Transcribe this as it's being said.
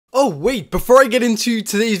Oh wait, before I get into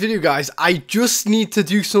today's video guys, I just need to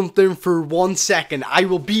do something for 1 second. I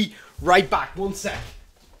will be right back, 1 sec.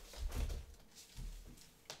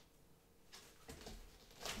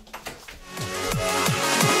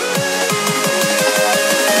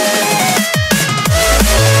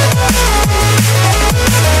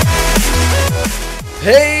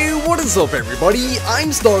 Hey, what is up everybody? I'm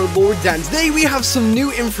TheLegendaryStarlord and today we have some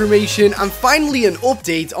new information and finally an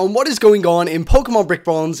update on what is going on in Pokemon Brick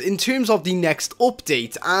Bronze in terms of the next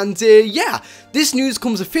update. And yeah, this news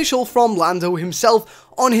comes official from Lando himself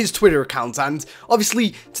on his Twitter account, and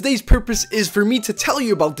obviously today's purpose is for me to tell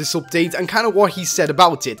you about this update and kind of what he said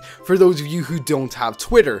about it, for those of you who don't have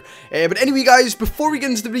Twitter. But anyway guys, before we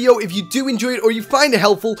get into the video, if you do enjoy it or you find it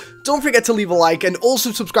helpful, don't forget to leave a like and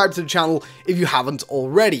also subscribe to the channel if you haven't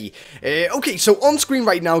already. Okay, so on screen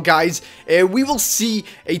right now guys, we will see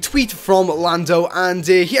a tweet from Lando, and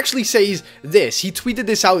he actually says this. He tweeted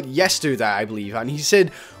this out yesterday, I believe, and he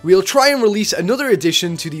said, "We'll try and release another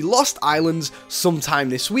addition to the Lost Islands sometime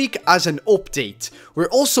this week as an update. We're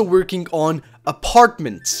also working on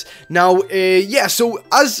apartments." Now, yeah, so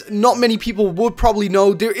as not many people would probably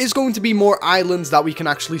know, there is going to be more islands that we can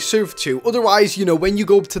actually surf to. Otherwise, you know, when you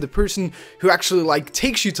go up to the person who actually, like,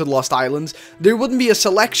 takes you to the Lost Islands, there wouldn't be a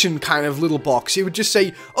selection kind of little box. It would just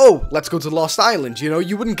say, oh, let's go to the Lost Island, you know?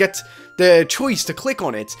 You wouldn't get the choice to click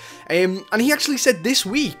on it. And he actually said this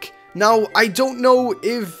week. Now, I don't know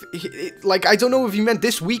if, I don't know if he meant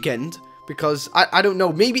this weekend, because I don't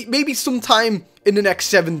know, maybe sometime in the next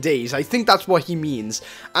 7 days. I think that's what he means.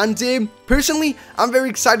 And personally, I'm very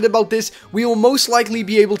excited about this. We will most likely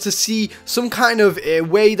be able to see some kind of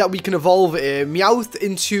way that we can evolve Meowth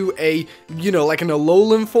into a, you know, like an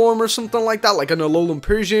Alolan form or something like that, like an Alolan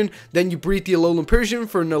Persian. Then you breed the Alolan Persian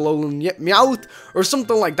for an Alolan Meowth or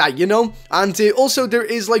something like that, you know? And also there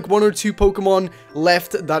is like 1 or 2 Pokemon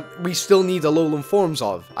left that we still need Alolan forms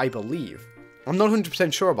of, I believe. I'm not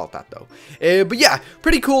 100% sure about that though. But yeah,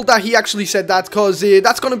 pretty cool that he actually said that, because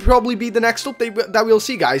that's going to probably be the next update that we'll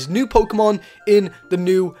see, guys. New Pokemon in the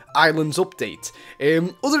new Islands update.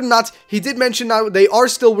 Other than that, he did mention that they are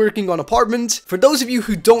still working on apartments. For those of you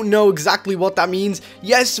who don't know exactly what that means,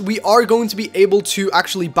 yes, we are going to be able to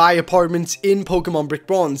actually buy apartments in Pokemon Brick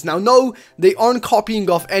Bronze. Now, no, they aren't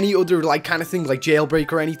copying off any other like kind of thing like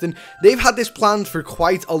Jailbreak or anything. They've had this planned for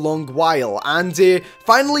quite a long while, and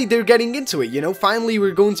finally they're getting into it. You know, finally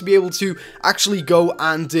we're going to be able to actually go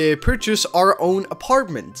and purchase our own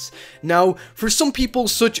apartments. Now, for some people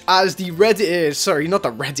such as the Reddit, sorry, not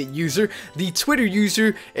the Reddit user, the Twitter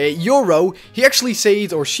user, Euro, he actually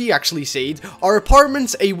said, or she actually said, are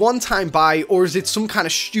apartments a one-time buy, or is it some kind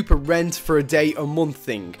of stupid rent for a day, a month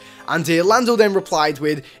thing? And Lando then replied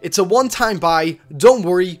with, it's a one-time buy, don't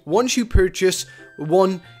worry, once you purchase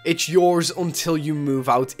one, it's yours until you move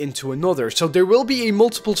out into another. So there will be a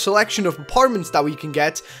multiple selection of apartments that we can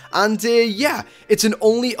get, and yeah, it's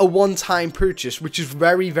only a one-time purchase, which is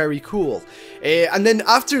very, very cool. And then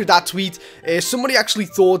after that tweet, somebody actually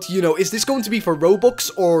thought, you know, is this going to be for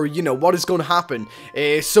Robux, or, you know, what is going to happen?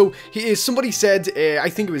 So somebody said, I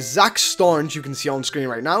think it was Zach Starnes, you can see on screen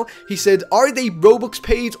right now, he said, are they Robux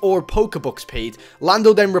paid or Pokebucks paid?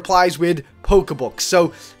 Lando then replies with Pokebucks.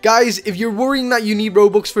 So guys, if you're worrying that you need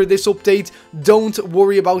Robux for this update, don't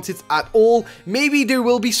worry about it at all. Maybe there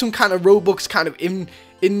will be some kind of Robux kind of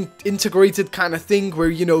integrated kind of thing where,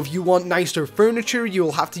 you know, if you want nicer furniture,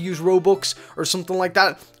 you'll have to use Robux or something like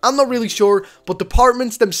that. I'm not really sure, but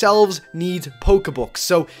departments themselves need Pokebucks.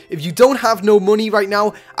 So if you don't have no money right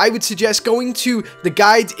now, I would suggest going to the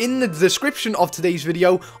guide in the description of today's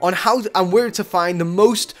video on how and where to find the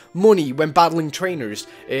most money when battling trainers.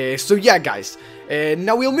 So yeah guys,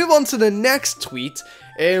 now we'll move on to the next tweet.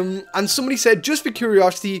 And somebody said, just for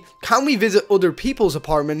curiosity, can we visit other people's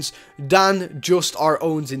apartments than just our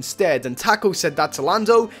own instead? And Taco said that to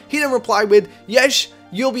Lando. He then replied with, yes,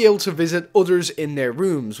 you'll be able to visit others in their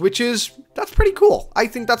rooms, that's pretty cool. I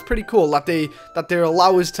think that's pretty cool that they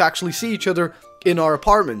allow us to actually see each other in our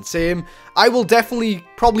apartments. I will definitely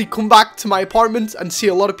probably come back to my apartment and see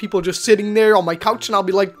a lot of people just sitting there on my couch, and I'll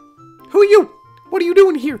be like, who are you? What are you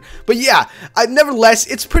doing here? But yeah, nevertheless,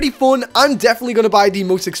 it's pretty fun. I'm definitely going to buy the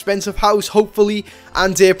most expensive house, hopefully,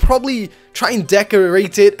 and probably try and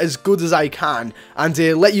decorate it as good as I can, and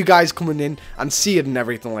let you guys come in and see it and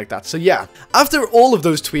everything like that. So yeah, after all of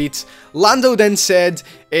those tweets, Lando then said,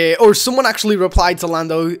 or someone actually replied to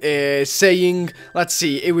Lando saying, let's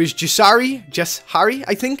see, it was Jeshari,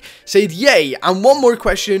 I think, said, yay, and one more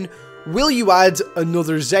question. will you add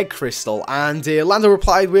another Z crystal? And Lando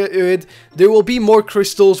replied with, there will be more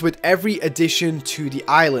crystals with every addition to the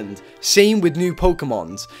island. Same with new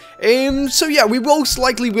Pokemons. So yeah, we most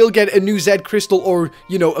likely will get a new Z crystal, or,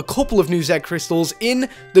 you know, a couple of new Z crystals in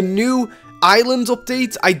the new island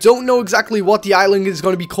update. I don't know exactly what the island is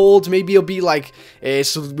going to be called. Maybe it'll be like,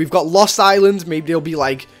 so we've got Lost Island, maybe it'll be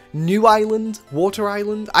like New Island, Water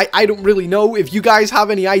Island. I don't really know. If you guys have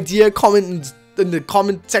any idea, comment in the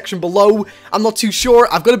comment section below. I'm not too sure.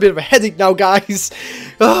 I've got a bit of a headache now, guys.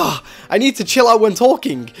 I need to chill out when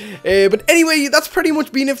talking. But anyway, that's pretty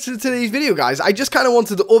much been it for today's video, guys. I just kind of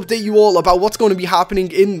wanted to update you all about what's going to be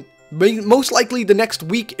happening in most likely the next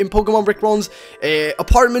week in Pokemon Brick Bronze,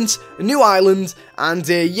 apartments, a new island, and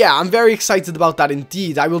yeah, I'm very excited about that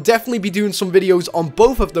indeed. I will definitely be doing some videos on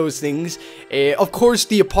both of those things. Of course,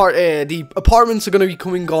 the apartments are going to be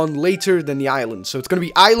coming on later than the island, so it's going to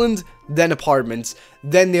be island, then apartments,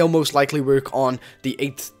 then they'll most likely work on the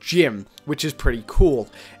 8th gym, which is pretty cool.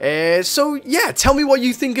 So yeah, tell me what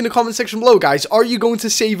you think in the comment section below, guys. Are you going to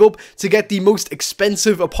save up to get the most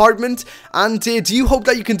expensive apartment? And do you hope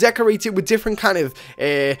that you can decorate it with different kind of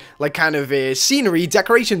scenery,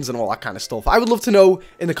 decorations, and all that kind of stuff? I would love to know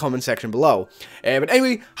in the comment section below. But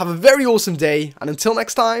anyway, have a very awesome day, and until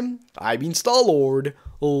next time, I've been StarLord.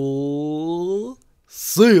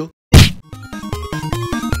 See ya.